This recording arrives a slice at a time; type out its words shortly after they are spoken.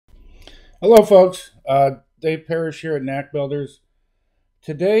Hello, folks. Dave Parrish here at Knack Builders.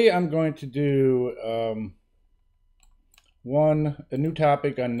 Today, I'm going to do a new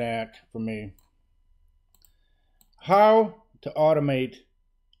topic on Knack for me: how to automate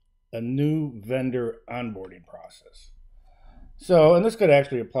a new vendor onboarding process. So, and this could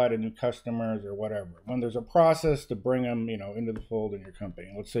actually apply to new customers or whatever. When there's a process to bring them, into the fold in your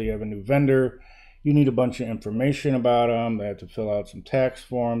company. Let's say you have a new vendor, you need a bunch of information about them. They have to fill out some tax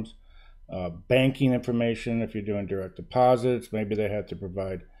forms. Banking information if you're doing direct deposits. Maybe they have to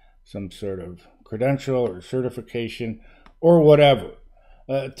provide some sort of credential or certification or whatever.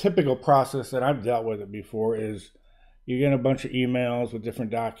 A typical process that I've dealt with it before is you get a bunch of emails with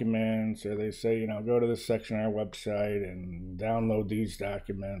different documents, or they say, go to this section on our website and download these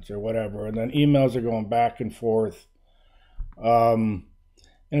documents or whatever. And then emails are going back and forth. And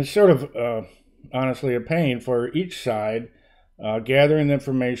it's sort of honestly a pain for each side. Gathering the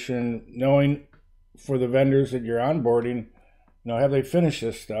information, knowing for the vendors that you're onboarding, have they finished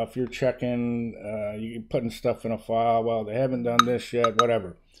this stuff? You're checking, you're putting stuff in a file. Well, they haven't done this yet,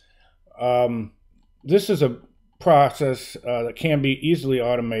 whatever. This is a process that can be easily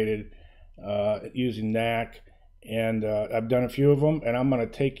automated using Knack, and I've done a few of them, and I'm going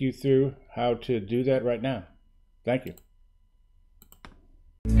to take you through how to do that right now. Thank you.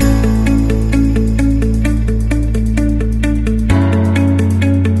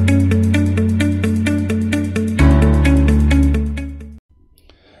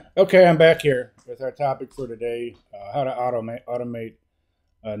 Okay, I'm back here with our topic for today, how to automate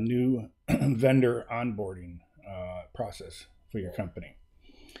a new vendor onboarding process for your company.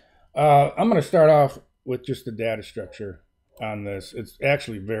 I'm going to start off with just the data structure on this. It's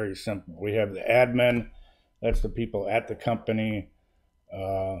actually very simple. We have the admin, that's the people at the company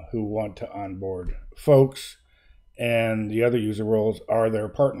who want to onboard folks, and the other user roles are their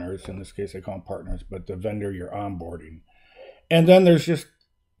partners. In this case, they call them partners, but the vendor you're onboarding. And then there's just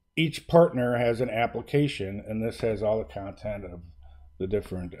each partner has an application, and this has all the content of the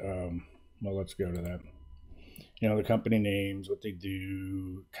different, let's go to that. The company names, what they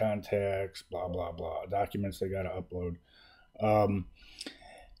do, contacts, blah, blah, blah, documents they got to upload.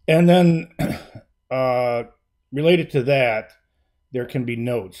 And then related to that, there can be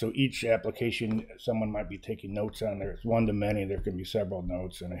notes. So each application, someone might be taking notes on there. It's one to many. There can be several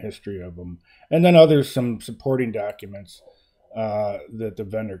notes and a history of them. And then others, some supporting documents that the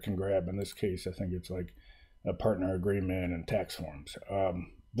vendor can grab. In this case, I think it's like a partner agreement and tax forms.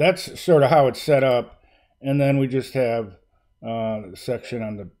 That's sort of how it's set up. And then we just have a section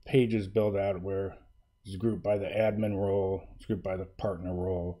on the pages build out where it's grouped by the admin role, it's grouped by the partner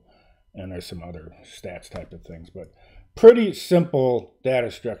role, and there's some other stats type of things. But pretty simple data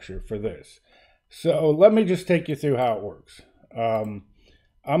structure for this. So let me just take you through how it works. I'm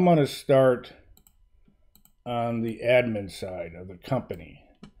going to start on the admin side of the company.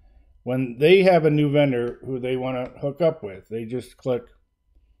 When they have a new vendor who they want to hook up with, they just click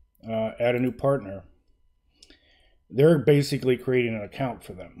add a new partner. They're basically creating an account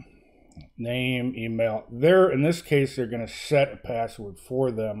for them. Name, email. In this case, they're going to set a password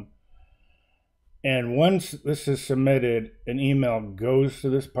for them. And once this is submitted, an email goes to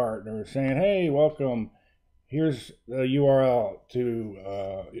this partner saying, hey, welcome. Here's the URL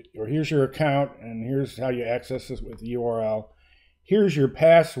or here's your account, and here's how you access this with the URL. Here's your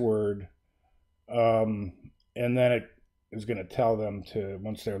password, and then it is going to tell them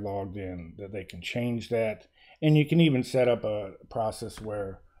once they're logged in, that they can change that. And you can even set up a process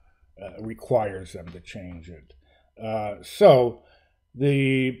where it requires them to change it. So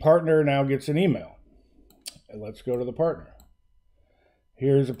the partner now gets an email. Let's go to the partner.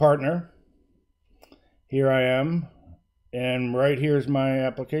 Here's a partner. Here I am, and right here's my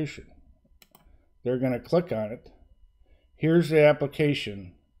application. They're going to click on it. Here's the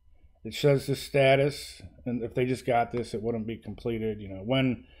application. It says the status, and if they just got this, it wouldn't be completed,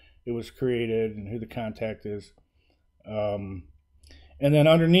 when it was created and who the contact is. And then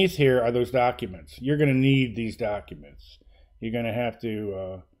underneath here are those documents. You're going to need these documents. You're going to have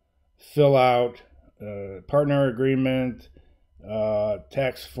to fill out partner agreement,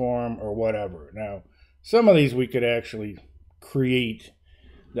 tax form, or whatever. Now, some of these we could actually create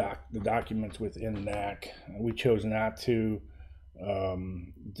the documents within Knack. We chose not to.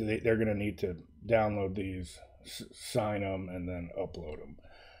 They're going to need to download these, sign them, and then upload them.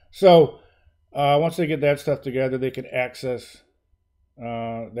 So once they get that stuff together, they can access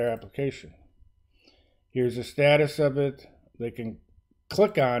their application. Here's the status of it. They can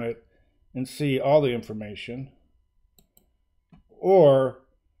click on it and see all the information. Or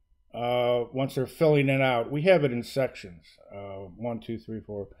once they're filling it out, we have it in sections, 1, 2, 3,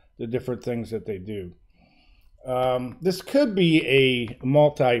 4, the different things that they do. This could be a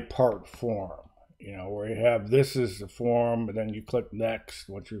multi-part form, where you have this is the form, and then you click next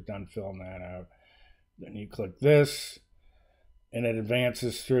once you're done filling that out. Then you click this, and it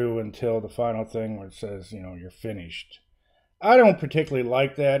advances through until the final thing where it says, you're finished. I don't particularly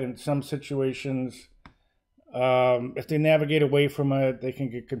like that in some situations. If they navigate away from it, they can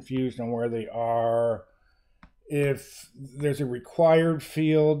get confused on where they are. If there's a required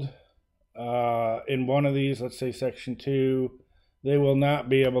field in one of these, let's say section 2, they will not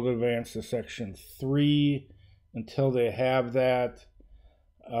be able to advance to section 3 until they have that.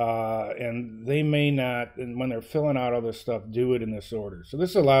 And they may not, and when they're filling out all this stuff, do it in this order. So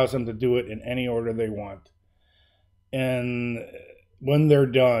this allows them to do it in any order they want. And when they're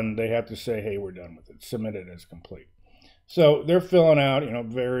done, they have to say, hey, we're done with it. Submit it as complete. So they're filling out,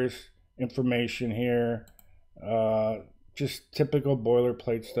 various information here. Just typical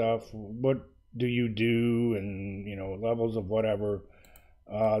boilerplate stuff. What do you do? And, levels of whatever.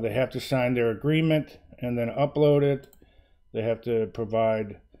 They have to sign their agreement and then upload it. They have to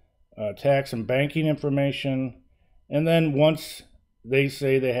provide tax and banking information. And then once they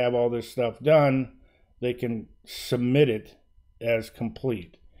say they have all this stuff done, they can submit it as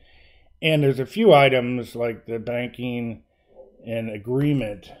complete. And there's a few items like the banking and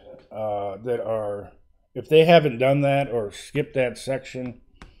agreement that are, if they haven't done that or skipped that section,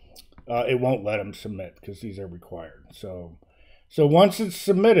 it won't let them submit because these are required. So once it's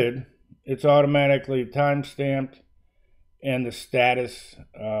submitted, it's automatically time-stamped and the status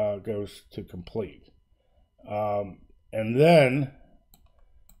goes to complete. And then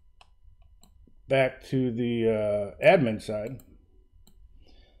back to the admin side,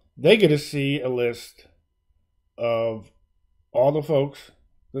 they get to see a list of all the folks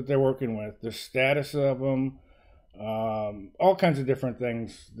that they're working with, the status of them, all kinds of different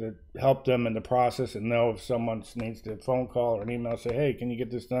things that help them in the process and know if someone needs to phone call or an email, say, hey, can you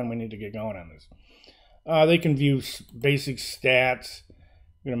get this done? We need to get going on this. They can view basic stats.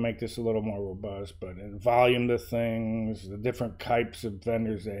 I'm going to make this a little more robust, but volume to things, the different types of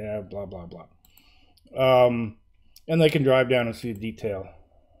vendors they have, blah, blah, blah. And they can drive down and see detail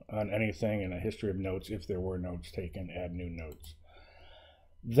on anything and a history of notes if there were notes taken, add new notes.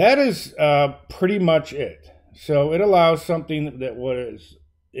 That is pretty much it. So it allows something that was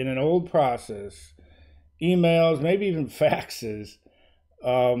in an old process, emails, maybe even faxes,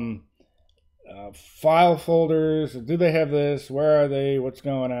 file folders, do they have this, where are they, what's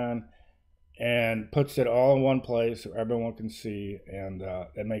going on, and puts it all in one place so everyone can see, and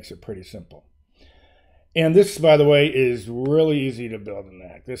it makes it pretty simple. And this, by the way, is really easy to build in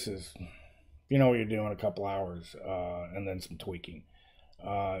Knack. This is, what you're doing, a couple hours, and then some tweaking.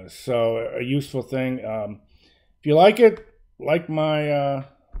 So a useful thing. If you like it, like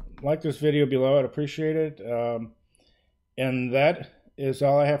this video below, I'd appreciate it. And that is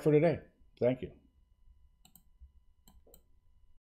all I have for today. Thank you.